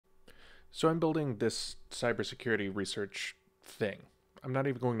So I'm building this cybersecurity research thing. I'm not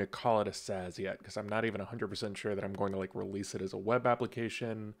even going to call it a SaaS yet because I'm not even 100% sure that I'm going to like release it as a web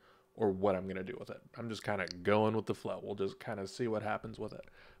application or what I'm going to do with it. I'm just kind of going with the flow. We'll just kind of see what happens with it.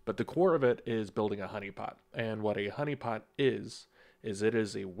 But the core of it is building a honeypot. And what a honeypot is it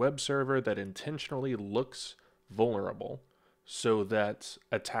is a web server that intentionally looks vulnerable so that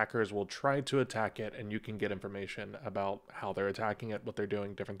attackers will try to attack it and you can get information about how they're attacking it, what they're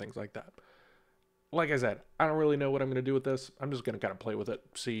doing, different things like that. Like I said, I don't really know what I'm going to do with this. I'm just going to kind of play with it,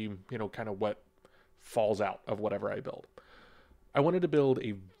 see, kind of what falls out of whatever I build. I wanted to build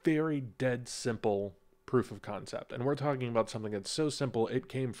a very dead simple proof of concept. And we're talking about something that's so simple, it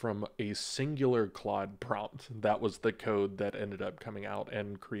came from a singular Claude prompt. That was the code that ended up coming out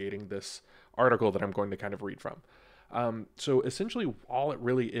and creating this article that I'm going to kind of read from. So essentially all it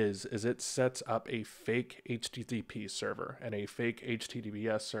really is it sets up a fake HTTP server and a fake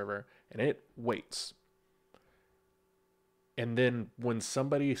HTTPS server, and it waits. And then when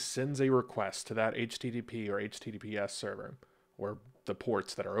somebody sends a request to that HTTP or HTTPS server, or the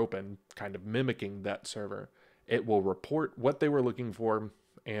ports that are open, kind of mimicking that server, it will report what they were looking for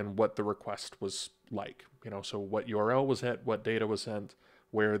and what the request was like. So what URL was hit, what data was sent,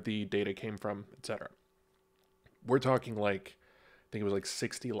 where the data came from, etc. We're talking like, I think it was like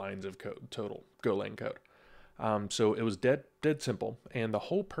 60 lines of code total, Golang code. So it was dead simple. And the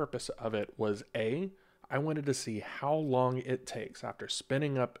whole purpose of it was I wanted to see how long it takes after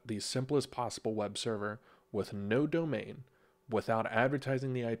spinning up the simplest possible web server with no domain, without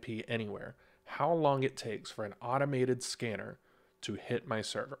advertising the IP anywhere, how long it takes for an automated scanner to hit my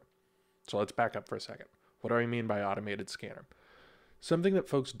server. So let's back up for a second. What do I mean by automated scanner? Something that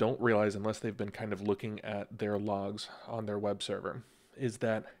folks don't realize unless they've been kind of looking at their logs on their web server is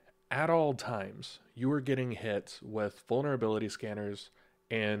that at all times you are getting hit with vulnerability scanners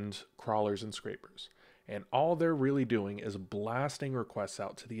and crawlers and scrapers. And all they're really doing is blasting requests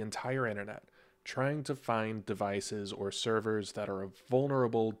out to the entire internet, trying to find devices or servers that are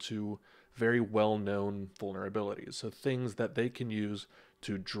vulnerable to very well-known vulnerabilities. So things that they can use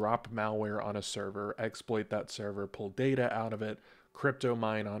to drop malware on a server, exploit that server, pull data out of it, crypto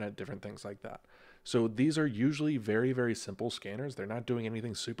mine on it, different things like that. So these are usually very, very simple scanners. They're not doing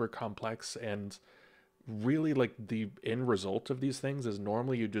anything super complex, and really like the end result of these things is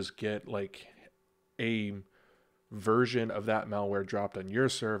normally you just get like a version of that malware dropped on your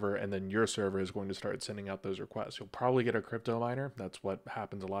server, and then your server is going to start sending out those requests. You'll probably get a crypto miner. That's what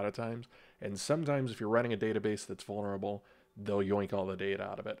happens a lot of times. And sometimes if you're running a database that's vulnerable, they'll yoink all the data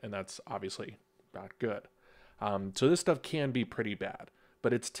out of it, and that's obviously not good. So this stuff can be pretty bad,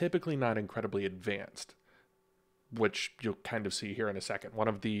 but it's typically not incredibly advanced, which you'll kind of see here in a second. One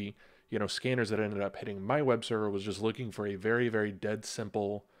of the scanners that ended up hitting my web server was just looking for a very, very dead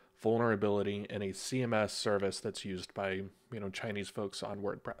simple vulnerability in a CMS service that's used by Chinese folks on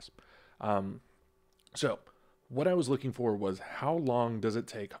WordPress. So what I was looking for was how long does it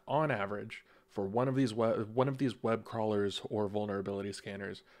take on average for one of these web crawlers or vulnerability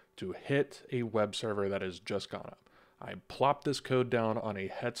scanners to hit a web server that has just gone up. I plopped this code down on a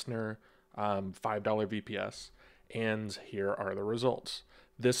Hetzner $5 VPS, and here are the results.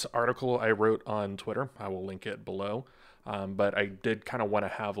 This article I wrote on Twitter. I will link it below. But I did kind of want to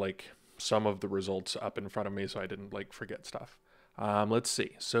have like some of the results up in front of me so I didn't like forget stuff. Let's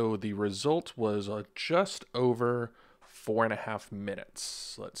see. So the result was just over 4.5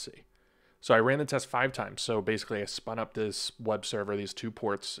 minutes. Let's see. So I ran the test 5 times. So basically I spun up this web server, these 2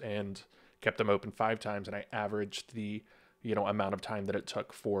 ports, and kept them open 5 times. And I averaged the, amount of time that it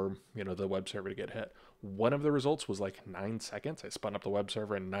took for, the web server to get hit. One of the results was like 9 seconds. I spun up the web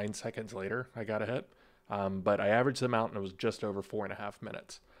server and 9 seconds later I got a hit. But I averaged them out and it was just over 4.5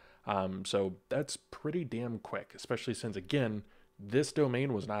 minutes. So that's pretty damn quick, especially since, again, this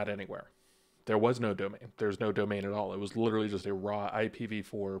domain was not anywhere. There was no domain. There's no domain at all. It was literally just a raw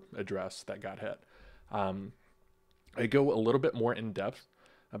IPv4 address that got hit. I go a little bit more in depth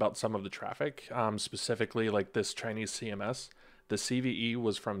about some of the traffic, specifically like this Chinese CMS. The CVE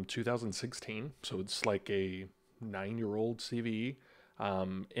was from 2016, so it's like a 9-year-old CVE.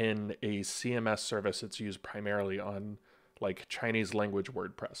 In a CMS service, it's used primarily on like Chinese language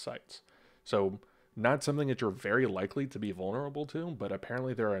WordPress sites. So not something that you're very likely to be vulnerable to, but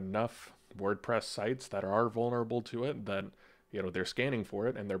apparently there are enough WordPress sites that are vulnerable to it that, they're scanning for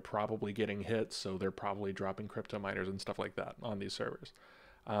it and they're probably getting hits. So they're probably dropping crypto miners and stuff like that on these servers.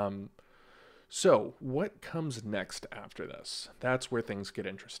 So what comes next after this? That's where things get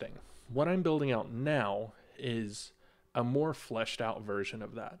interesting. What I'm building out now is a more fleshed out version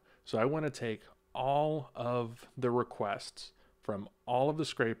of that. So I want to take all of the requests from all of the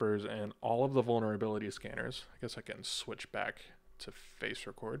scrapers and all of the vulnerability scanners. I guess I can switch back to face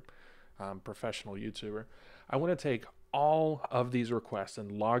record, professional YouTuber. I want to take all of these requests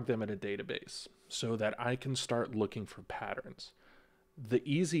and log them in a database so that I can start looking for patterns. The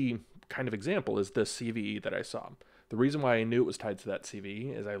easy kind of example is this CVE that I saw. The reason why I knew it was tied to that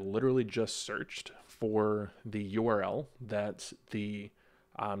CVE is I literally just searched for the URL that the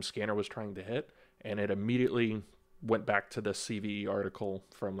scanner was trying to hit, and it immediately went back to the CVE article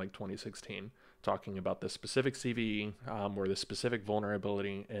from like 2016 talking about this specific CVE or this specific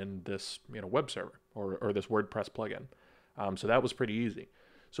vulnerability in this web server or this WordPress plugin. So that was pretty easy.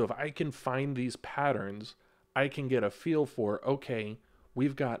 So if I can find these patterns, I can get a feel for, okay,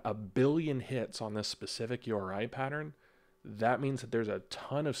 we've got 1 billion hits on this specific URI pattern. That means that there's a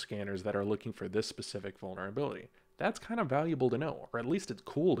ton of scanners that are looking for this specific vulnerability. That's kind of valuable to know, or at least it's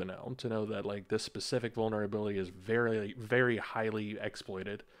cool to know that like this specific vulnerability is very, very highly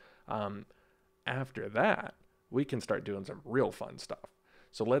exploited. After that, we can start doing some real fun stuff.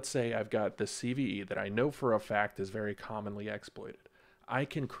 So let's say I've got this CVE that I know for a fact is very commonly exploited. I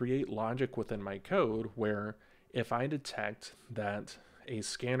can create logic within my code where if I detect that a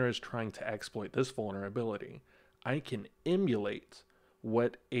scanner is trying to exploit this vulnerability, I can emulate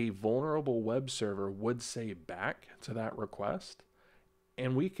what a vulnerable web server would say back to that request,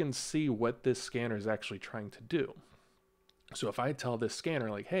 and we can see what this scanner is actually trying to do. So if I tell this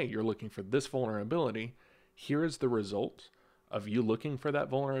scanner like, hey, you're looking for this vulnerability, here is the result of you looking for that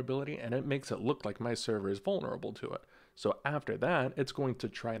vulnerability, and it makes it look like my server is vulnerable to it. So after that, it's going to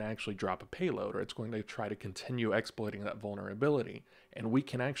try to actually drop a payload, or it's going to try to continue exploiting that vulnerability. And we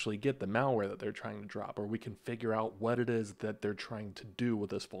can actually get the malware that they're trying to drop, or we can figure out what it is that they're trying to do with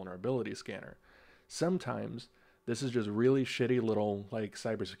this vulnerability scanner. Sometimes this is just really shitty little like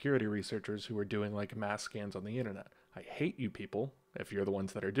cybersecurity researchers who are doing like mass scans on the internet. I hate you people if you're the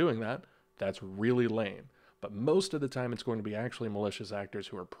ones that are doing that. That's really lame. But most of the time it's going to be actually malicious actors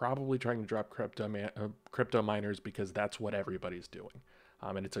who are probably trying to drop crypto miners because that's what everybody's doing.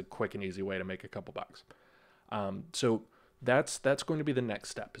 And it's a quick and easy way to make a couple bucks. So that's going to be the next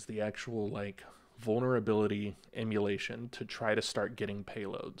step, is the actual like vulnerability emulation to try to start getting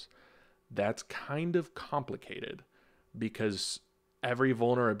payloads. That's kind of complicated because every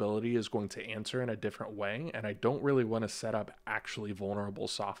vulnerability is going to answer in a different way. And I don't really want to set up actually vulnerable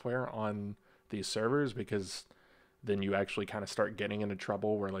software on these servers, because then you actually kind of start getting into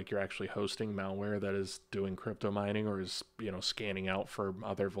trouble where like you're actually hosting malware that is doing crypto mining or is, scanning out for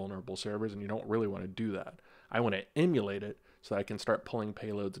other vulnerable servers, and you don't really want to do that. I want to emulate it so that I can start pulling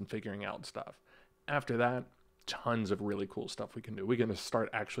payloads and figuring out stuff. After that, tons of really cool stuff we can do. We can start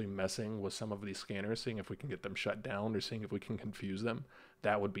actually messing with some of these scanners, seeing if we can get them shut down or seeing if we can confuse them.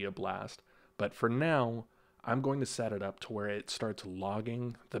 That would be a blast. But for now, I'm going to set it up to where it starts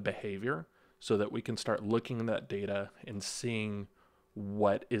logging the behavior so that we can start looking at that data and seeing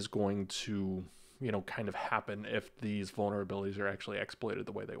what is going to, kind of happen if these vulnerabilities are actually exploited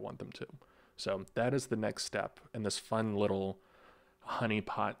the way they want them to. So that is the next step in this fun little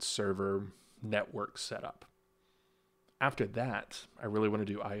honeypot server network setup. After that, I really want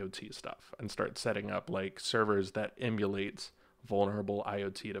to do IoT stuff and start setting up like servers that emulate vulnerable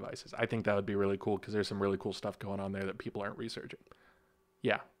IoT devices. I think that would be really cool because there's some really cool stuff going on there that people aren't researching.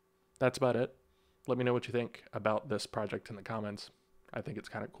 Yeah, that's about it. Let me know what you think about this project in the comments. I think it's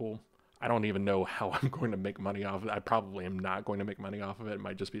kind of cool. I don't even know how I'm going to make money off of it. I probably am not going to make money off of it. It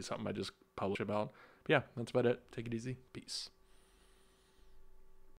might just be something I just publish about. But yeah, that's about it. Take it easy. Peace.